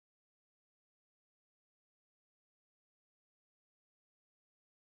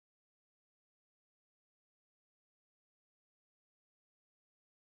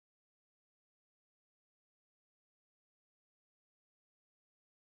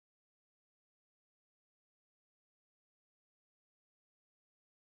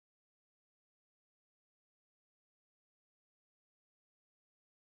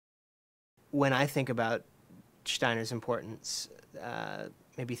when I think about Steiner's importance,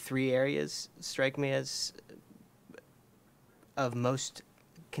 maybe three areas strike me as of most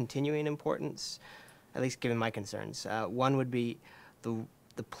continuing importance, at least given my concerns. One would be the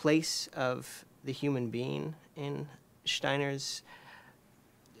place of the human being in Steiner's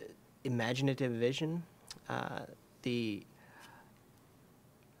imaginative vision, the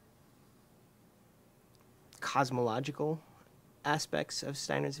cosmological aspects of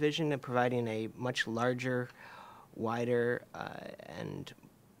Steiner's vision, and providing a much larger, wider, and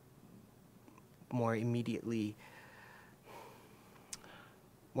more immediately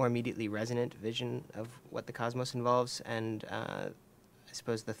resonant vision of what the cosmos involves. And I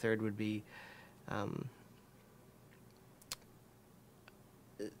suppose the third would be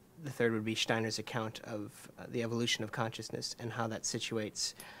Steiner's account of the evolution of consciousness and how that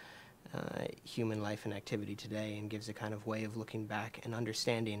situates human life and activity today, and gives a kind of way of looking back and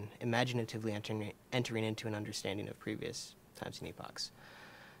understanding, imaginatively entering into an understanding of previous times and epochs.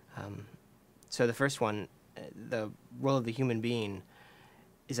 So the first one, the role of the human being,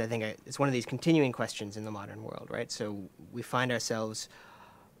 is, I think, it's one of these continuing questions in the modern world, right? So we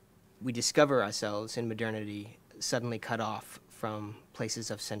discover ourselves in modernity suddenly cut off from places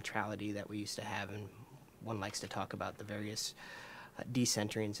of centrality that we used to have, and one likes to talk about the various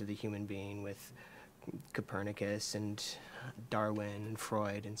decenterings of the human being with Copernicus and Darwin and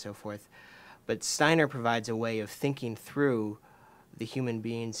Freud and so forth. But Steiner provides a way of thinking through the human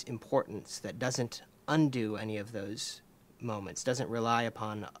being's importance that doesn't undo any of those moments, doesn't rely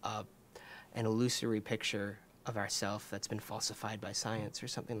upon an illusory picture of ourself that's been falsified by science or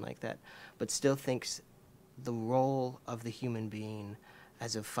something like that, but still thinks the role of the human being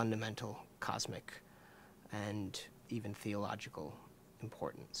as of fundamental cosmic and even theological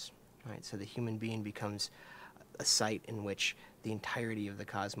importance, right? So the human being becomes a site in which the entirety of the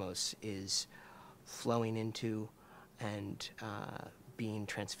cosmos is flowing into and being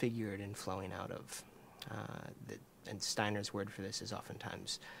transfigured and flowing out of. And Steiner's word for this is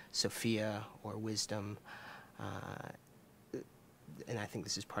oftentimes Sophia or wisdom, and I think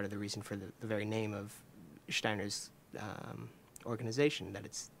this is part of the reason for the very name of Steiner's organization, that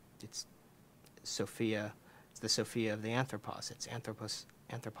it's Sophia. It's the Sophia of the Anthropos. It's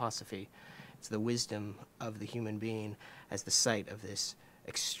anthroposophy. It's the wisdom of the human being as the site of this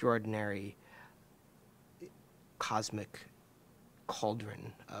extraordinary cosmic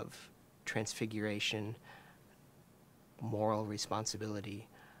cauldron of transfiguration, moral responsibility,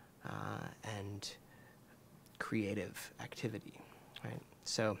 and creative activity, right?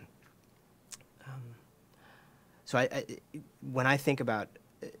 So, when I think about,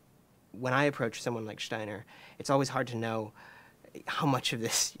 when I approach someone like Steiner, it's always hard to know how much of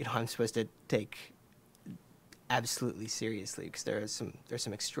this, I'm supposed to take absolutely seriously, because there's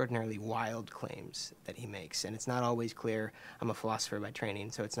some extraordinarily wild claims that he makes, and it's not always clear. I'm a philosopher by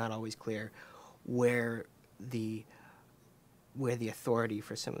training, so it's not always clear where the authority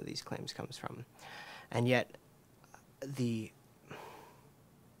for some of these claims comes from. And yet the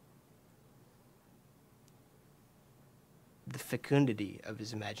fecundity of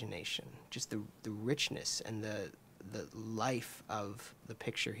his imagination, just the richness and the life of the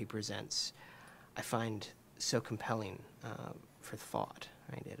picture he presents, I find so compelling for thought.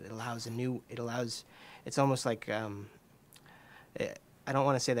 Right? It's almost like, I don't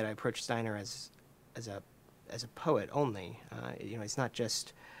want to say that I approach Steiner as a poet only. It's not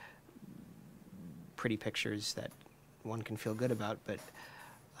just pretty pictures that one can feel good about, but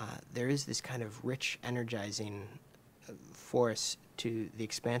there is this kind of rich, energizing force to the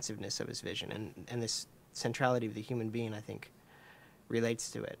expansiveness of his vision, and this centrality of the human being, I think,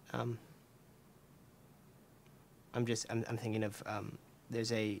 relates to it. I'm thinking of,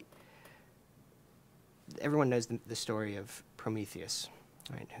 everyone knows the story of Prometheus,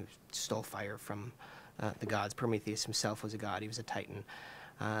 right, who stole fire from the gods. Prometheus himself was a god. He was a titan.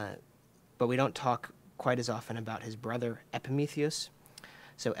 But we don't talk quite as often about his brother Epimetheus.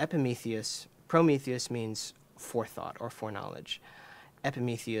 So Prometheus means forethought or foreknowledge.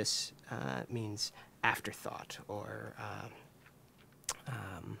 Epimetheus means afterthought, or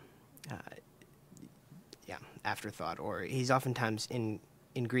afterthought. Or he's oftentimes in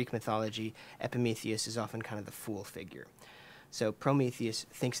Greek mythology, Epimetheus is often kind of the fool figure. So Prometheus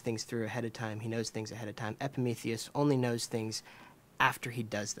thinks things through ahead of time. He knows things ahead of time. Epimetheus only knows things after he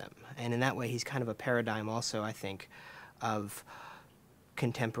does them. And in that way, he's kind of a paradigm also, I think, of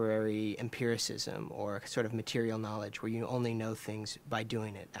contemporary empiricism or sort of material knowledge, where you only know things by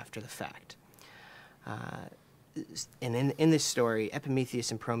doing it after the fact. And in this story,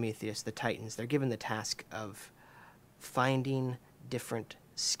 Epimetheus and Prometheus, the titans, they're given the task of finding different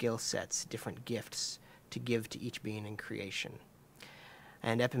skill sets, different gifts to give to each being in creation.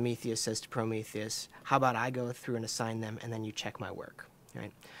 And Epimetheus says to Prometheus, how about I go through and assign them, and then you check my work,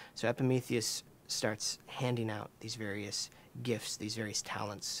 right? So Epimetheus starts handing out these various gifts, these various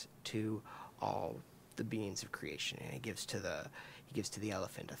talents to all the beings of creation. And he gives to the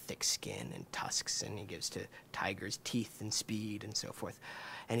elephant a thick skin and tusks, and he gives to tigers teeth and speed and so forth.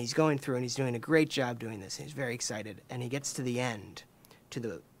 And he's going through, and he's doing a great job doing this, and he's very excited. And he gets to the end, to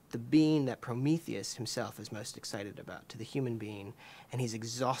the being that Prometheus himself is most excited about, to the human being, and he's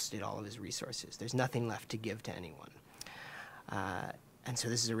exhausted all of his resources. There's nothing left to give to anyone. And so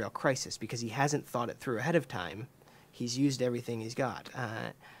this is a real crisis, because he hasn't thought it through ahead of time. He's used everything he's got.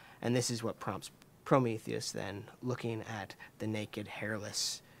 And this is what prompts Prometheus then, looking at the naked,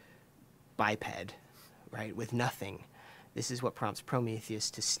 hairless biped, right, with nothing. This is what prompts Prometheus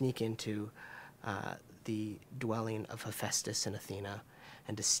to sneak into the dwelling of Hephaestus and Athena,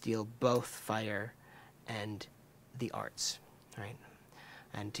 and to steal both fire and the arts, right?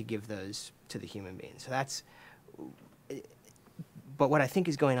 And to give those to the human being. So that's... But what I think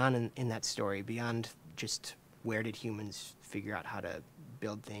is going on in that story, beyond just where did humans figure out how to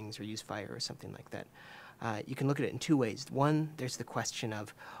build things or use fire or something like that, you can look at it in two ways. One, there's the question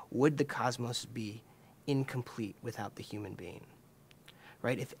of, would the cosmos be incomplete without the human being?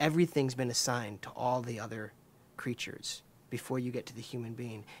 Right? If everything's been assigned to all the other creatures before you get to the human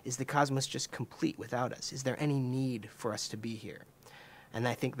being, is the cosmos just complete without us? Is there any need for us to be here? And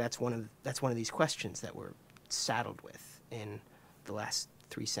I think that's one of these questions that we're saddled with in the last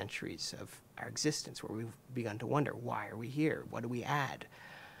 3 centuries of our existence, where we've begun to wonder, why are we here? What do we add?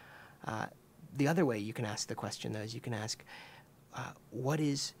 The other way you can ask the question, though, is you can ask, what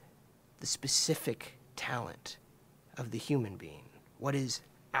is the specific talent of the human being? What is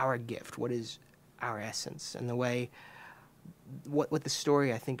our gift? What is our essence? And the way, what the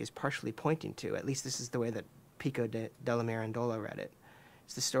story, I think, is partially pointing to, at least this is the way that Pico della Mirandola read it,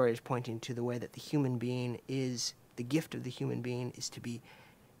 is the story is pointing to the way that the human being is, the gift of the human being is to be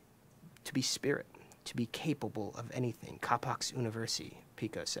spirit, to be capable of anything. Capax universi,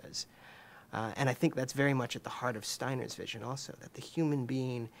 Pico says. And I think that's very much at the heart of Steiner's vision also, that the human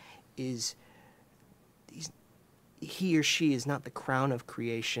being is, he or she is not the crown of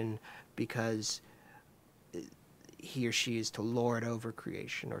creation because he or she is to lord over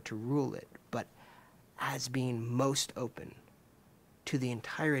creation or to rule it, but as being most open to the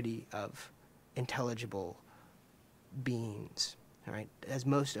entirety of intelligible beings, all right, as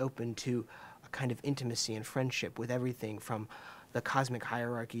most open to a kind of intimacy and friendship with everything from the cosmic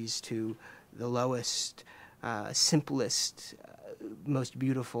hierarchies to the lowest, simplest, most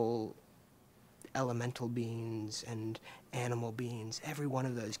beautiful elemental beings and animal beings. Every one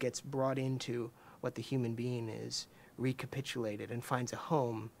of those gets brought into what the human being is, recapitulated, and finds a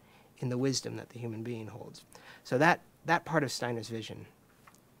home in the wisdom that the human being holds. So that part of Steiner's vision,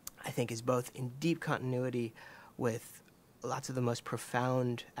 I think, is both in deep continuity with lots of the most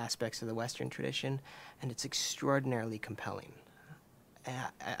profound aspects of the Western tradition, and it's extraordinarily compelling.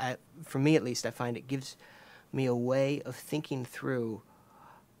 For me, at least, I find it gives me a way of thinking through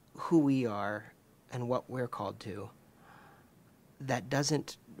who we are and what we're called to that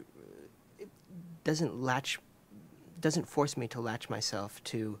doesn't force me to latch myself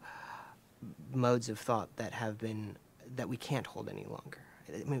to modes of thought that we can't hold any longer.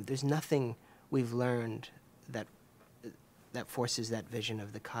 I mean, there's nothing we've learned that forces that vision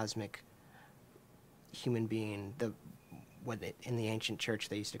of the cosmic human being, what in the ancient church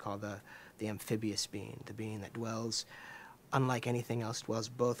they used to call the amphibious being, the being that dwells, unlike anything else, dwells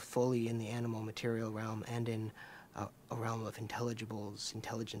both fully in the animal material realm and in a realm of intelligibles,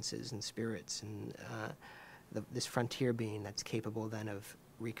 intelligences, and spirits, and this frontier being that's capable then of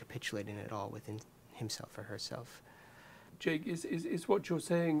recapitulating it all within himself or herself. Jake, is what you're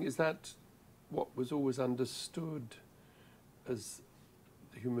saying, is that what was always understood as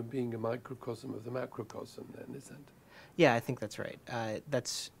the human being a microcosm of the macrocosm then, is that? Yeah, I think that's right.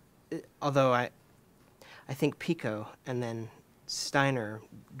 Although I think Pico and then Steiner,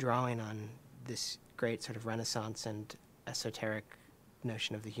 drawing on this great sort of Renaissance and esoteric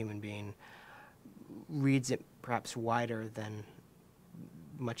notion of the human being, reads it perhaps wider than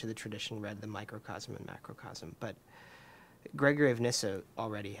much of the tradition read the microcosm and macrocosm. But Gregory of Nyssa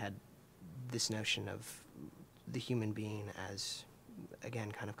already had this notion of the human being as,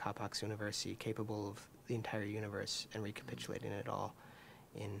 again, kind of capax universi, capable of the entire universe and recapitulating it all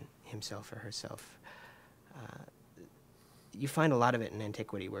in himself or herself. You find a lot of it in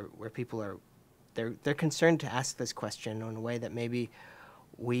antiquity where people are, they're concerned to ask this question in a way that maybe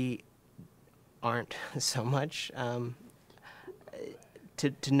we aren't so much,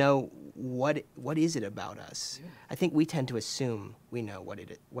 to know what is it about us. Yeah. I think we tend to assume we know what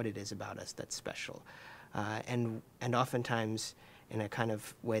it is about us that's special, and oftentimes in a kind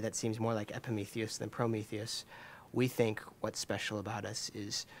of way that seems more like Epimetheus than Prometheus, we think what's special about us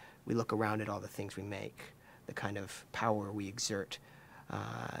is we look around at all the things we make, the kind of power we exert,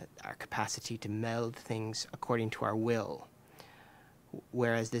 our capacity to meld things according to our will,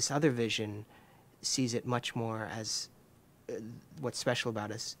 whereas this other vision sees it much more as what's special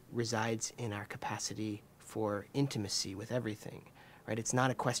about us resides in our capacity for intimacy with everything, right? It's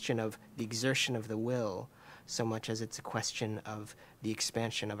not a question of the exertion of the will so much as it's a question of the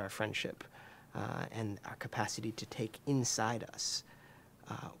expansion of our friendship and our capacity to take inside us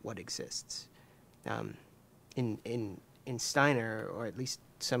what exists. In Steiner, or at least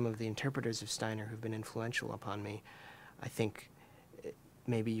some of the interpreters of Steiner who've been influential upon me, I think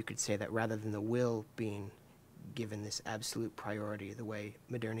maybe you could say that rather than the will being given this absolute priority the way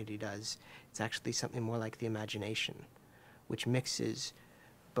modernity does, it's actually something more like the imagination, which mixes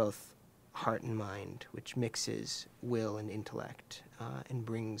both heart and mind, which mixes will and intellect, and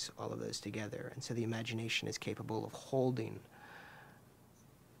brings all of those together. And so the imagination is capable of holding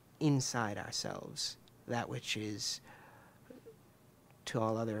inside ourselves that which is, to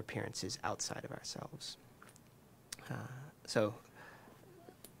all other appearances, outside of ourselves. So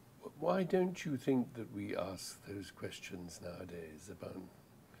why don't you think that we ask those questions nowadays about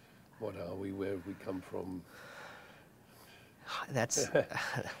what are we, where have we come from? That's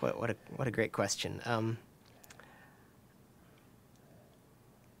what a great question.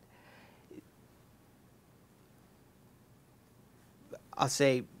 I'll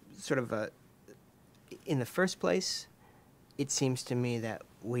say, sort of, in the first place, it seems to me that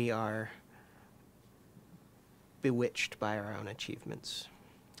we are bewitched by our own achievements.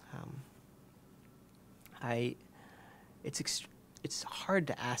 It's hard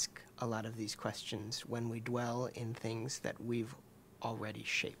to ask a lot of these questions when we dwell in things that we've already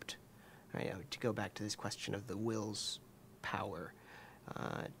shaped. Right? To go back to this question of the will's power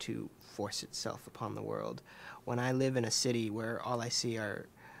to force itself upon the world. When I live in a city where all I see are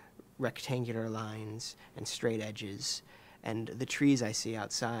rectangular lines and straight edges, and the trees I see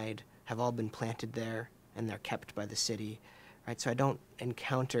outside have all been planted there, and they're kept by the city, right? So I don't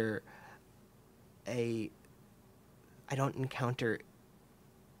encounter in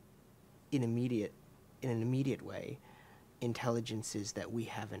an immediate way intelligences that we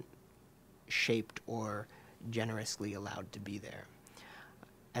haven't shaped or generously allowed to be there.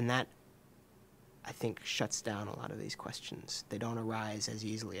 And that, I think, shuts down a lot of these questions. They don't arise as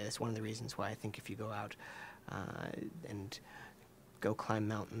easily. That's one of the reasons why I think if you go out and go climb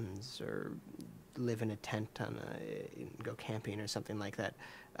mountains or live in a tent go camping or something like that,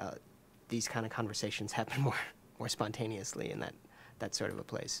 these kind of conversations happen more spontaneously in that sort of a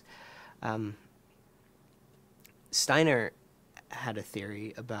place. Steiner had a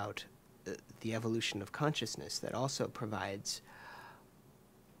theory about the evolution of consciousness that also provides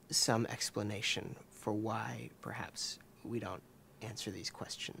some explanation for why perhaps we don't answer these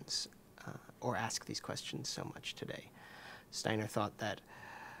questions or ask these questions so much today. Steiner thought that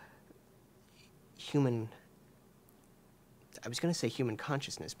human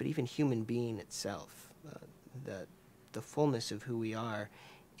consciousness, but even human being itself, the fullness of who we are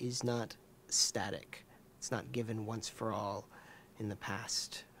is not static. It's not given once for all in the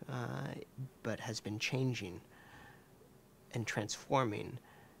past, but has been changing and transforming.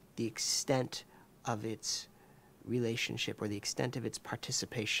 The extent of its relationship or the extent of its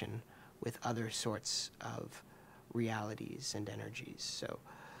participation with other sorts of realities and energies. So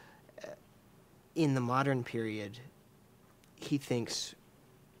in the modern period, he thinks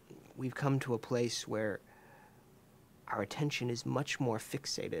we've come to a place where our attention is much more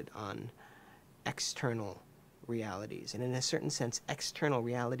fixated on external realities. And in a certain sense, external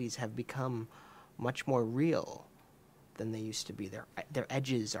realities have become much more real than they used to be. Their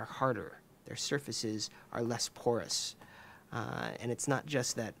edges are harder. Their surfaces are less porous. And it's not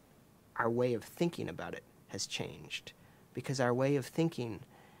just that our way of thinking about it has changed, because our way of thinking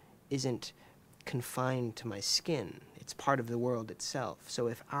isn't confined to my skin. It's part of the world itself. So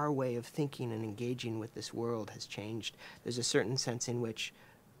if our way of thinking and engaging with this world has changed, there's a certain sense in which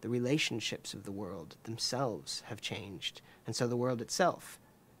the relationships of the world themselves have changed. And so the world itself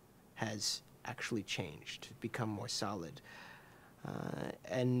has actually changed, become more solid.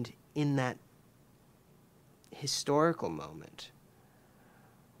 And in that historical moment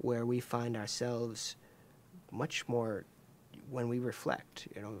where we find ourselves much more, when we reflect,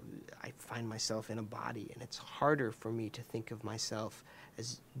 I find myself in a body, and it's harder for me to think of myself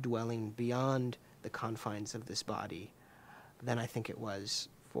as dwelling beyond the confines of this body, than I think it was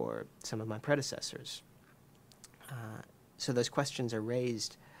for some of my predecessors. So those questions are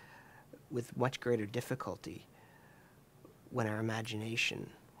raised with much greater difficulty when our imagination,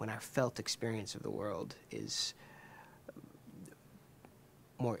 when our felt experience of the world is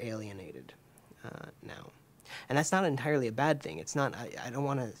more alienated now. And that's not entirely a bad thing. It's not, I don't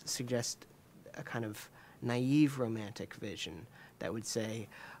want to suggest a kind of naive romantic vision that would say,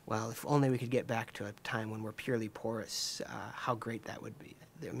 well, if only we could get back to a time when we're purely porous, how great that would be.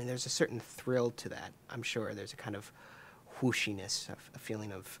 I mean, there's a certain thrill to that, I'm sure. There's a kind of whooshiness, a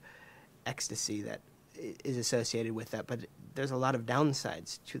feeling of ecstasy that is associated with that. But there's a lot of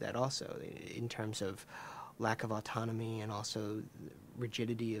downsides to that also, in terms of lack of autonomy and also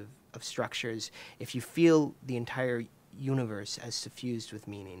rigidity of structures. If you feel the entire universe as suffused with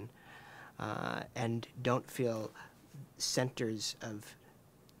meaning, and don't feel centers of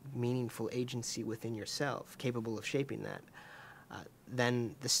meaningful agency within yourself, capable of shaping that,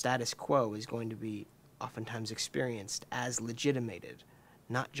 then the status quo is going to be oftentimes experienced as legitimated,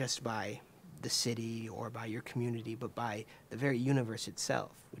 not just by the city or by your community, but by the very universe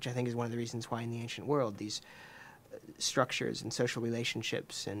itself, which I think is one of the reasons why in the ancient world these structures and social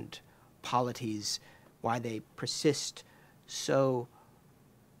relationships and polities, why they persist so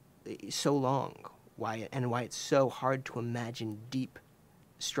long, why it's so hard to imagine deep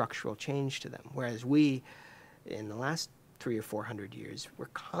structural change to them. Whereas we, in the last 300 or 400 years, we're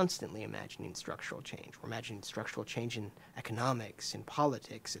constantly imagining structural change. We're imagining structural change in economics, in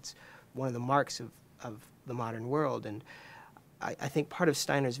politics. It's one of the marks of the modern world. And I think part of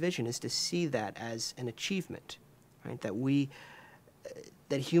Steiner's vision is to see that as an achievement, right?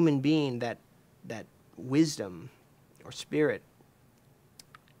 That human being, that wisdom or spirit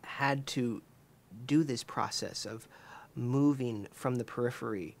had to do this process of moving from the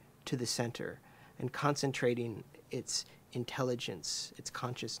periphery to the center and concentrating its intelligence, its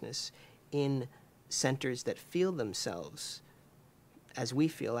consciousness in centers that feel themselves as we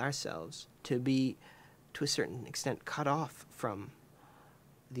feel ourselves, to be, to a certain extent, cut off from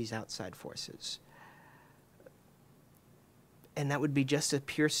these outside forces. And that would be just a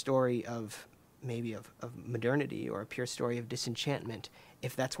pure story of maybe of modernity, or a pure story of disenchantment,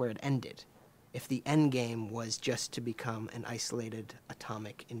 if that's where it ended. If the end game was just to become an isolated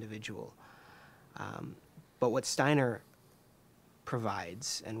atomic individual. But what Steiner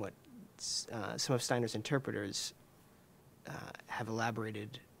provides, and what some of Steiner's interpreters have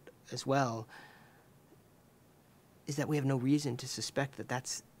elaborated as well, is that we have no reason to suspect that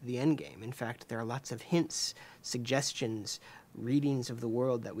that's the end game. In fact, there are lots of hints, suggestions, readings of the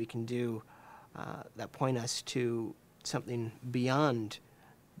world that we can do that point us to something beyond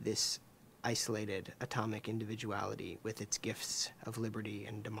this isolated atomic individuality with its gifts of liberty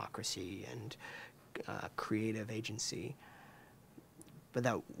and democracy and creative agency. But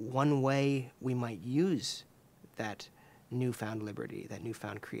that one way we might use that newfound liberty, that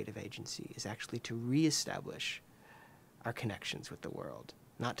newfound creative agency, is actually to reestablish our connections with the world.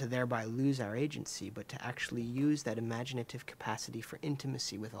 Not to thereby lose our agency, but to actually use that imaginative capacity for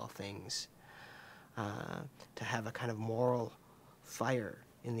intimacy with all things, to have a kind of moral fire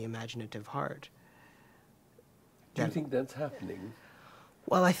in the imaginative heart. Do you think that's happening?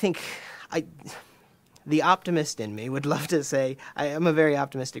 Well, I think the optimist in me would love to say, I'm a very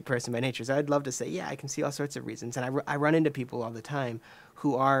optimistic person by nature, so I'd love to say, yeah, I can see all sorts of reasons. And I run into people all the time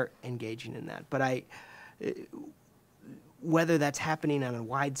who are engaging in that. But whether that's happening on a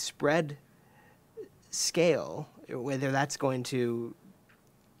widespread scale, whether that's going to,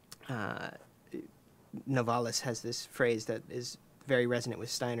 Novalis has this phrase that is very resonant with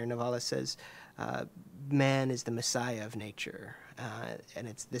Steiner. Novalis says, man is the messiah of nature. And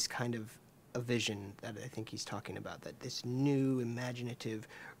it's this kind of a vision that I think he's talking about, that this new imaginative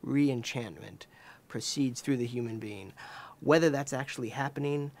re-enchantment proceeds through the human being. Whether that's actually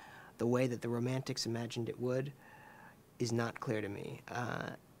happening the way that the Romantics imagined it would is not clear to me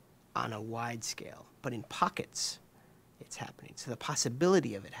on a wide scale. But in pockets, it's happening. So the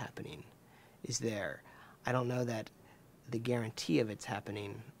possibility of it happening is there. I don't know that the guarantee of its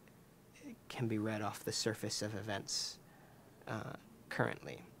happening can be read off the surface of events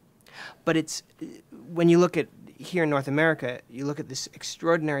currently. But it's, when you look at, here in North America, you look at this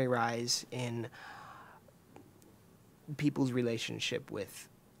extraordinary rise in people's relationship with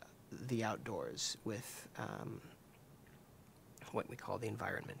the outdoors, with what we call the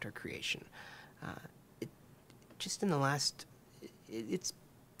environment or creation. Just in the last, it's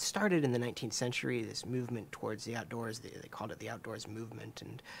started in the 19th century, this movement towards the outdoors. They called it the outdoors movement,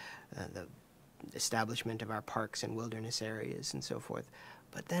 and the establishment of our parks and wilderness areas and so forth.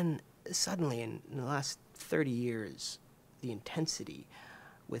 But then suddenly in the last 30 years, the intensity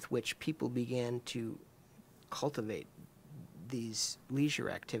with which people began to cultivate these leisure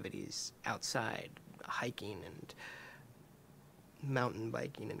activities outside, hiking and mountain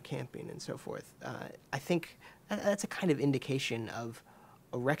biking and camping and so forth, I think that's a kind of indication of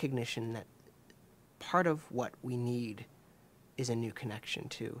a recognition that part of what we need is a new connection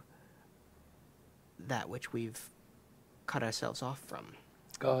to that which we've cut ourselves off from.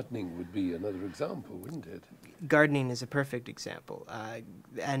 Gardening would be another example, wouldn't it? Gardening is a perfect example.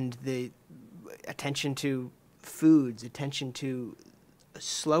 And the attention to foods, attention to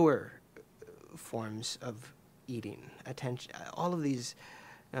slower forms of eating, attention, all of these,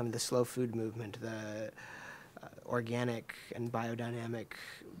 the slow food movement, the organic and biodynamic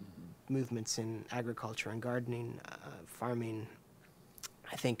movements in agriculture and gardening, farming.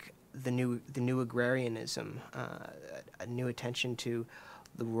 I think the new agrarianism, a new attention to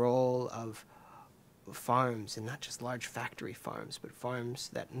the role of farms, and not just large factory farms, but farms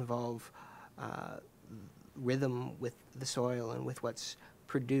that involve rhythm with the soil and with what's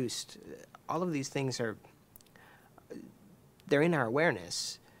produced. All of these things they're in our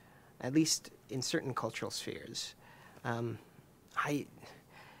awareness, at least in certain cultural spheres. I'm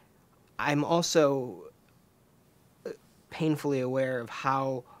also painfully aware of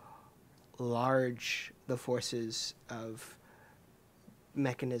how large the forces of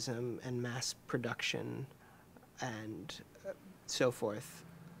mechanism and mass production and so forth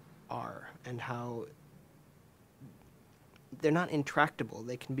are, and how they're not intractable.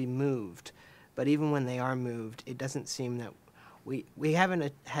 They can be moved, but even when they are moved, it doesn't seem that we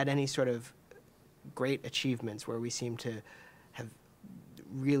haven't had any sort of great achievements where we seem to have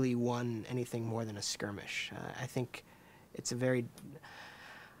really won anything more than a skirmish. I think it's a very...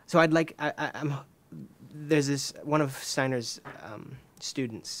 So I'd like... there's this... One of Steiner's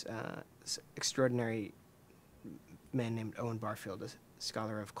students, extraordinary man named Owen Barfield, a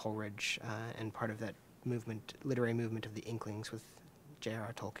scholar of Coleridge, and part of that movement, literary movement of the Inklings with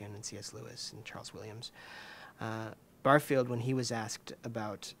J.R.R. Tolkien and C.S. Lewis and Charles Williams. Barfield, when he was asked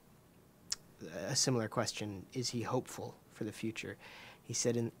about a similar question, is he hopeful for the future? He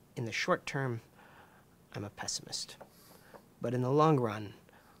said, in the short term, I'm a pessimist. But in the long run,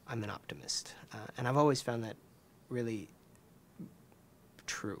 I'm an optimist. And I've always found that really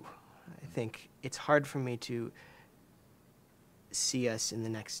true. I think it's hard for me to see us in the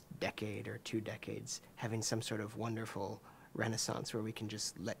next decade or 2 decades having some sort of wonderful renaissance where we can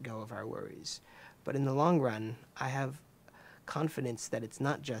just let go of our worries. But in the long run, I have confidence that it's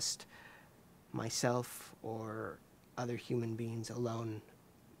not just myself or other human beings alone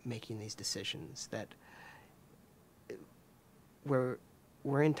making these decisions, that we're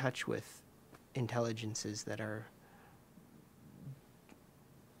in touch with intelligences that are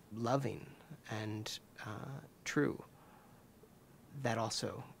loving and true, that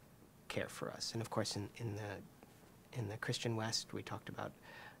also care for us. And of course, in the Christian West, we talked about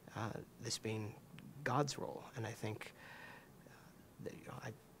this being God's role, and I think that,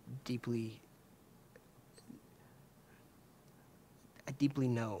 I deeply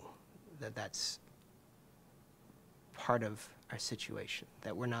know that that's part of our situation,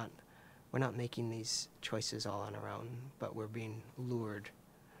 that we're not making these choices all on our own, but we're being lured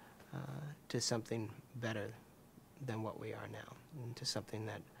to something better than what we are now, and to something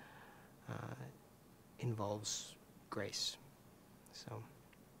that involves grace. So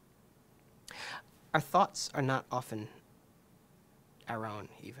our thoughts are not often our own,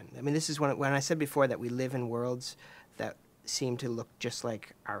 even. I mean, this is when I said before that we live in worlds that seem to look just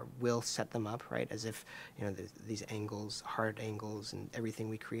like our will set them up, right? As if, these angles, hard angles, and everything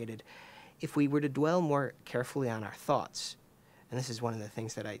we created. If we were to dwell more carefully on our thoughts, and this is one of the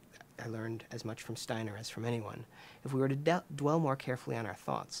things that I learned as much from Steiner as from anyone, if we were to dwell more carefully on our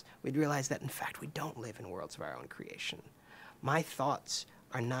thoughts, we'd realize that, in fact, we don't live in worlds of our own creation. My thoughts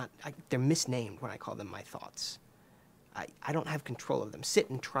are not, they're misnamed when I call them my thoughts. I don't have control of them. Sit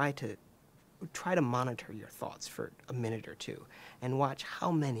and try to monitor your thoughts for a minute or two and watch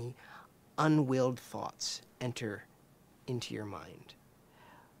how many unwilled thoughts enter into your mind.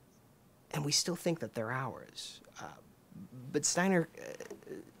 And we still think that they're ours. But Steiner,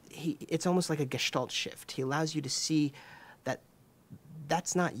 it's almost like a gestalt shift. He allows you to see that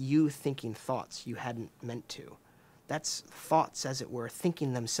that's not you thinking thoughts you hadn't meant to. That's thoughts, as it were,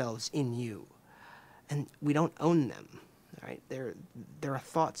 thinking themselves in you. And we don't own them, right? There are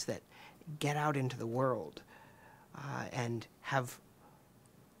thoughts that get out into the world and have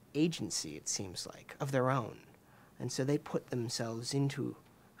agency, it seems like, of their own. And so they put themselves into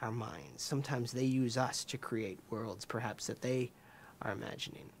our minds. Sometimes they use us to create worlds, perhaps, that they are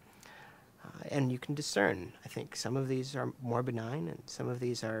imagining. And you can discern. I think some of these are more benign, and some of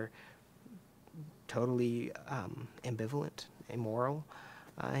these are totally ambivalent, immoral,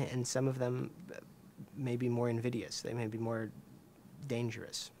 and some of them may be more invidious. They may be more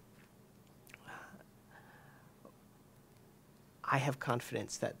dangerous. I have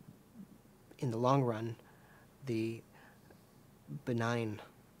confidence that in the long run, the benign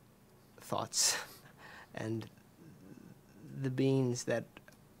thoughts and the beings that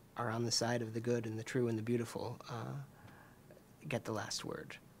are on the side of the good and the true and the beautiful get the last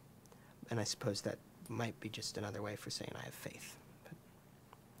word. And I suppose that might be just another way for saying I have faith. But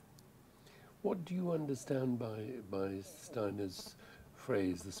what do you understand by Steiner's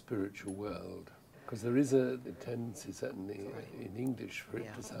phrase, the spiritual world? Because there is a tendency, certainly in English, for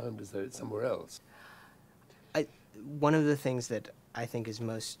it to sound as though it's somewhere else. One of the things that I think is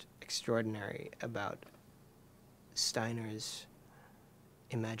most extraordinary about Steiner's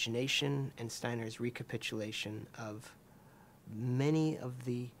imagination and Steiner's recapitulation of many of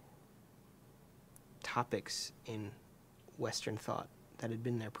the topics in Western thought that had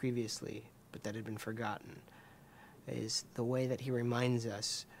been there previously but that had been forgotten is the way that he reminds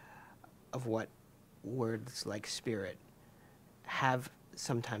us of what words like spirit have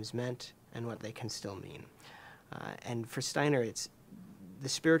sometimes meant and what they can still mean. And for Steiner, the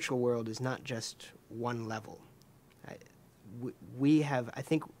spiritual world is not just one level. I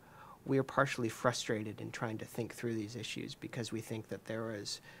think we are partially frustrated in trying to think through these issues because we think that there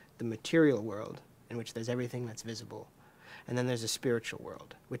is the material world in which there's everything that's visible, and then there's a spiritual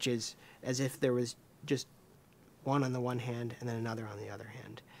world, which is as if there was just one on the one hand and then another on the other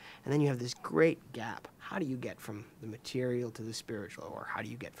hand. And then you have this great gap. How do you get from the material to the spiritual, or how do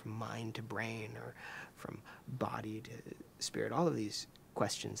you get from mind to brain, or from body to spirit? All of these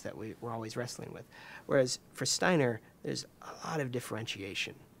questions that we're always wrestling with. Whereas for Steiner, there's a lot of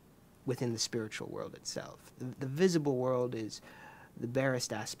differentiation within the spiritual world itself. The visible world is the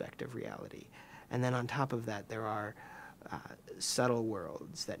barest aspect of reality. And then on top of that, there are subtle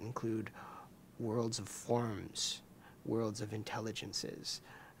worlds that include worlds of forms, worlds of intelligences,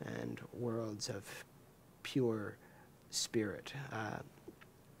 and worlds of pure spirit,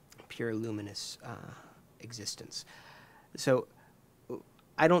 pure luminous existence. So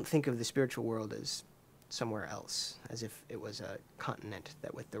I don't think of the spiritual world as somewhere else, as if it was a continent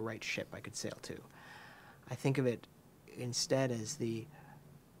that with the right ship I could sail to. I think of it instead as the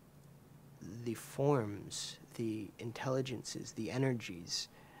forms, the intelligences, the energies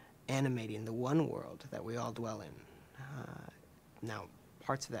animating the one world that we all dwell in. Now,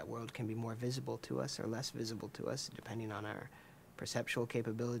 parts of that world can be more visible to us or less visible to us, depending on our perceptual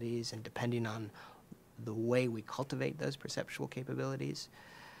capabilities and depending on the way we cultivate those perceptual capabilities.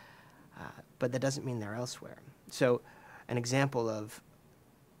 But that doesn't mean they're elsewhere. So an example of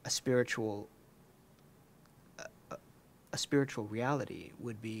a spiritual reality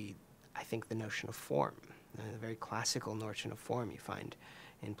would be, I think, the notion of form. The very classical notion of form you find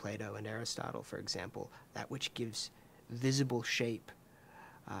in Plato and Aristotle, for example, that which gives visible shape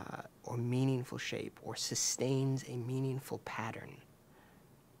or meaningful shape or sustains a meaningful pattern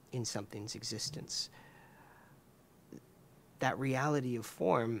in something's existence. That reality of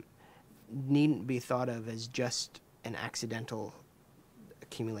form needn't be thought of as just an accidental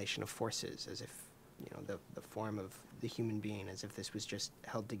accumulation of forces, as if, the form of the human being, as if this was just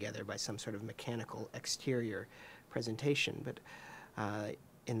held together by some sort of mechanical exterior presentation. But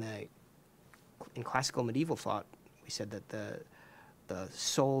in classical medieval thought, we said that the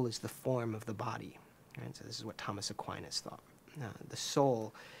soul is the form of the body. Right? So this is what Thomas Aquinas thought. The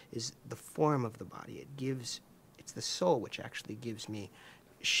soul is the form of the body. It's the soul which actually gives me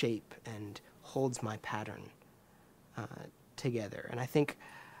shape and holds my pattern together. And I think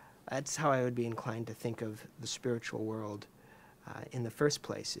that's how I would be inclined to think of the spiritual world in the first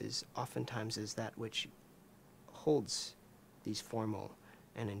place, is oftentimes as that which holds these formal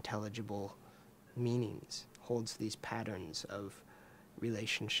and intelligible meanings, holds these patterns of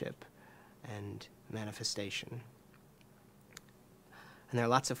relationship and manifestation. And there are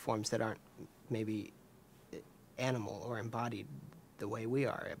lots of forms that aren't maybe animal or embodied the way we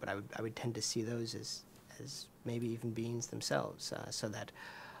are, but I would tend to see those as maybe even beings themselves, so that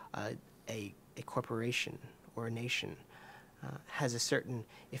a corporation or a nation has a certain,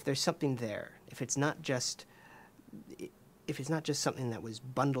 if there's something there, if it's not just something that was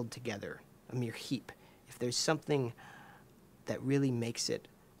bundled together, a mere heap, if there's something that really makes it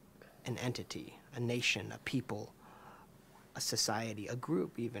an entity, a nation, a people, a society, a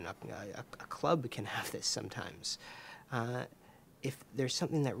group, even a club can have this sometimes. If there's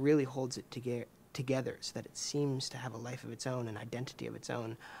something that really holds it together so that it seems to have a life of its own, an identity of its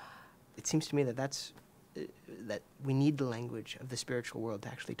own, it seems to me that that we need the language of the spiritual world to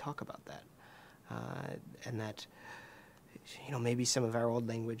actually talk about that, and that, you know, maybe some of our old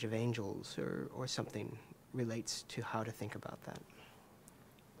language of angels or something relates to how to think about that.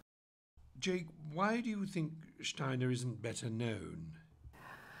 Jake, why do you think Steiner isn't better known?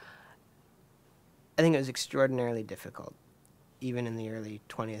 I think it was extraordinarily difficult, even in the early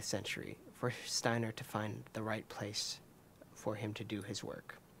 20th century, for Steiner to find the right place for him to do his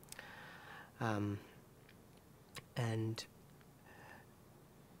work. And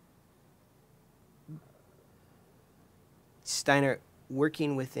Steiner,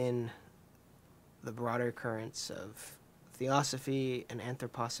 working within the broader currents of theosophy and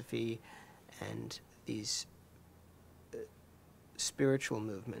anthroposophy and these spiritual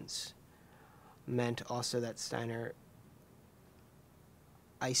movements, meant also that Steiner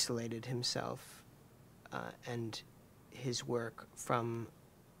isolated himself and his work from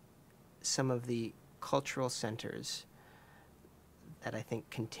some of the cultural centers that I think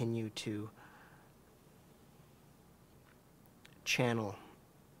continue to channel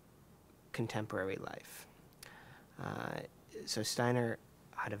contemporary life. So Steiner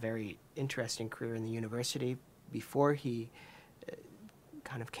had a very interesting career in the university before he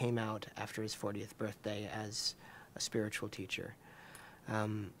kind of came out after his 40th birthday as a spiritual teacher.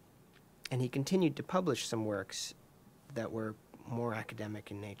 And he continued to publish some works that were more academic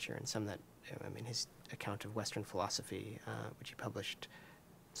in nature, and some that, I mean, his account of Western philosophy, which he published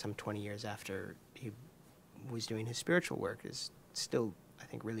some 20 years after he was doing his spiritual work, is still, I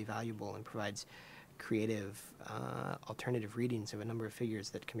think, really valuable and provides creative, alternative readings of a number of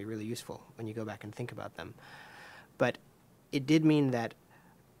figures that can be really useful when you go back and think about them. But it did mean that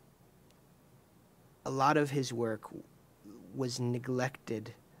a lot of his work was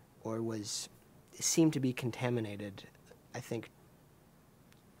neglected or seemed to be contaminated, I think,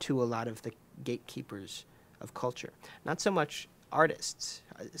 to a lot of the gatekeepers of culture. Not so much artists.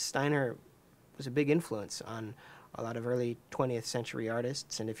 Steiner was a big influence on a lot of early 20th century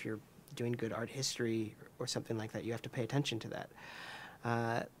artists, and if you're doing good art history or something like that, you have to pay attention to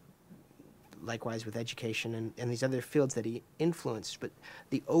that. Likewise with education and these other fields that he influenced, but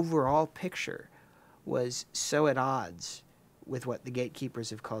the overall picture was so at odds with what the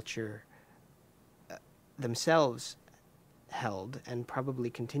gatekeepers of culture themselves held and probably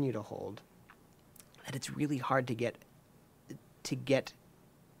continue to hold, that it's really hard to get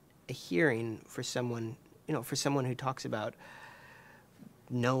a hearing for someone, you know, for someone who talks about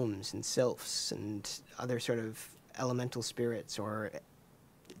gnomes and sylphs and other sort of elemental spirits, or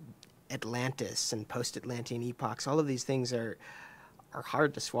Atlantis and post-Atlantean epochs. All of these things are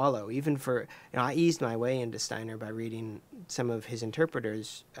hard to swallow. Even for, you know, I eased my way into Steiner by reading some of his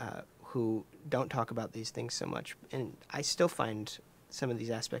interpreters who don't talk about these things so much, and I still find some of these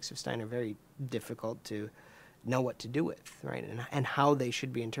aspects of Steiner very difficult to know what to do with, right? And how they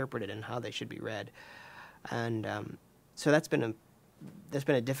should be interpreted and how they should be read. And so that's been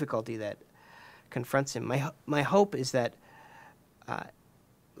a difficulty that confronts him. My hope is that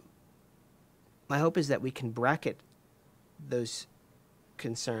we can bracket those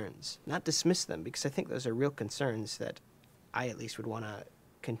concerns, not dismiss them, because I think those are real concerns that I at least would want to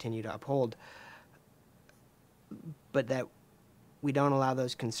continue to uphold, but that we don't allow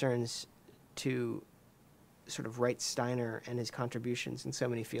those concerns to sort of write Steiner and his contributions in so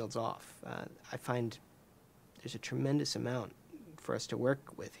many fields off. I find there's a tremendous amount for us to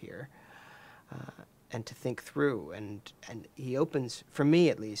work with here and to think through, and he opens, for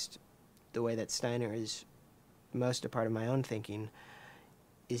me at least, the way that Steiner is most a part of my own thinking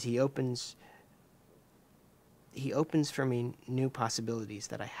is he opens for me new possibilities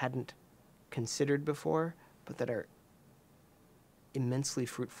that I hadn't considered before, but that are immensely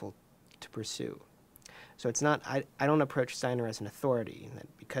fruitful to pursue. So it's not, I don't approach Steiner as an authority, that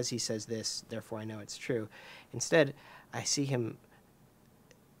because he says this, therefore I know it's true. Instead, I see him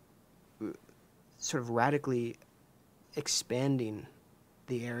sort of radically expanding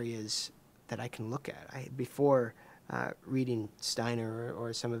the areas that I can look at. Before reading Steiner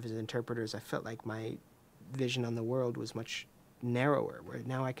or some of his interpreters, I felt like my vision on the world was much narrower, where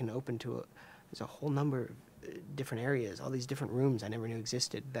now I can open to there's a whole number of different areas, all these different rooms I never knew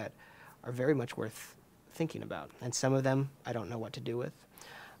existed that are very much worth thinking about. And some of them I don't know what to do with,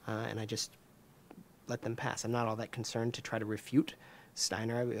 and I just let them pass. I'm not all that concerned to try to refute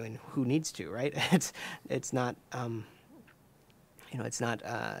Steiner. I mean, who needs to, right? It's not, it's not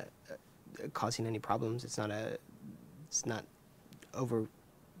causing any problems. It's not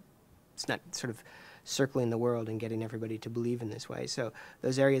sort of circling the world and getting everybody to believe in this way. So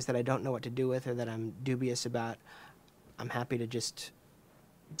those areas that I don't know what to do with or that I'm dubious about, I'm happy to just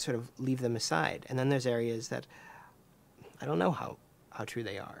sort of leave them aside. And then there's areas that I don't know how true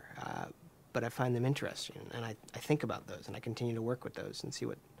they are, but I find them interesting, and I think about those, and I continue to work with those and see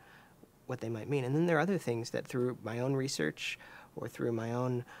what they might mean. And then there are other things that through my own research or through my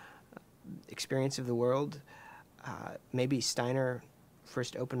own experience of the world, maybe Steiner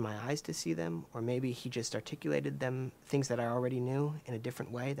first opened my eyes to see them, or maybe he just articulated them, things that I already knew, in a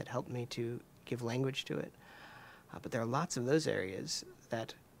different way that helped me to give language to it. But there are lots of those areas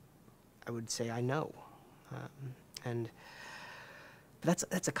that I would say I know. And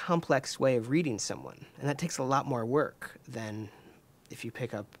that's a complex way of reading someone, and that takes a lot more work than if you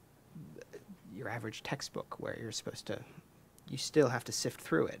pick up your average textbook where you still have to sift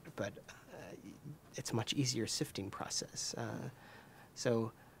through it, but it's a much easier sifting process.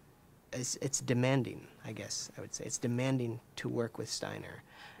 So it's demanding, I guess I would say. It's demanding to work with Steiner,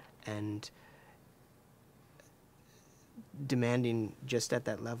 and demanding just at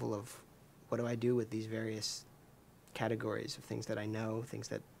that level of what do I do with these various categories of things that I know, things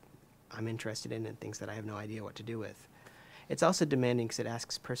that I'm interested in, and things that I have no idea what to do with. It's also demanding because it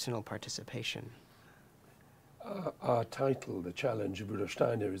asks personal participation. Our title, The Challenge of Rudolf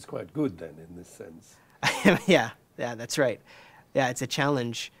Steiner, is quite good then in this sense. Yeah, that's right. Yeah, it's a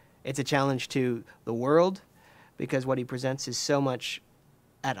challenge. It's a challenge to the world because what he presents is so much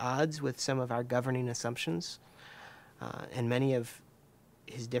at odds with some of our governing assumptions. And many of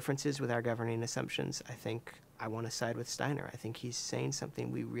his differences with our governing assumptions, I think I want to side with Steiner. I think he's saying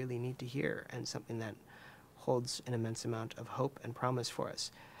something we really need to hear and something that holds an immense amount of hope and promise for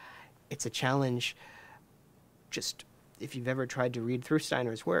us. It's a challenge, just if you've ever tried to read through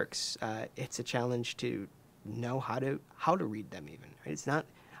Steiner's works, it's a challenge to know how to read them even. Right? It's not,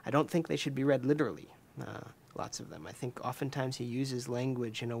 I don't think they should be read literally, lots of them. I think oftentimes he uses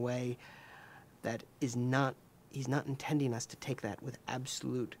language in a way that is not, he's not intending us to take that with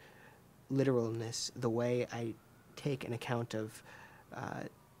absolute literalness the way I take an account of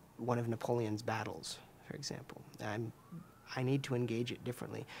one of Napoleon's battles, for example. I need to engage it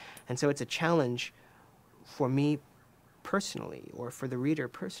differently. And so it's a challenge for me personally, or for the reader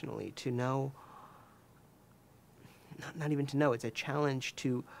personally, to know, not even to know, it's a challenge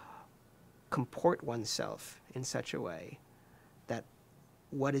to comport oneself in such a way that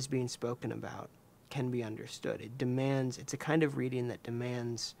what is being spoken about can be understood. It demands, it's a kind of reading that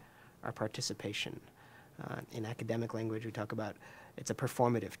demands our participation. In academic language, we talk about it's a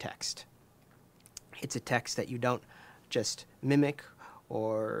performative text. It's a text that you don't just mimic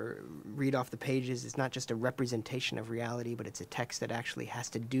or read off the pages. It's not just a representation of reality, but it's a text that actually has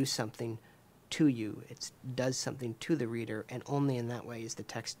to do something to you. It does something to the reader, and only in that way is the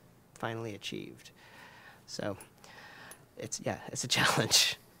text finally achieved. So it's a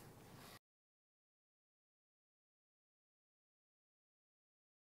challenge.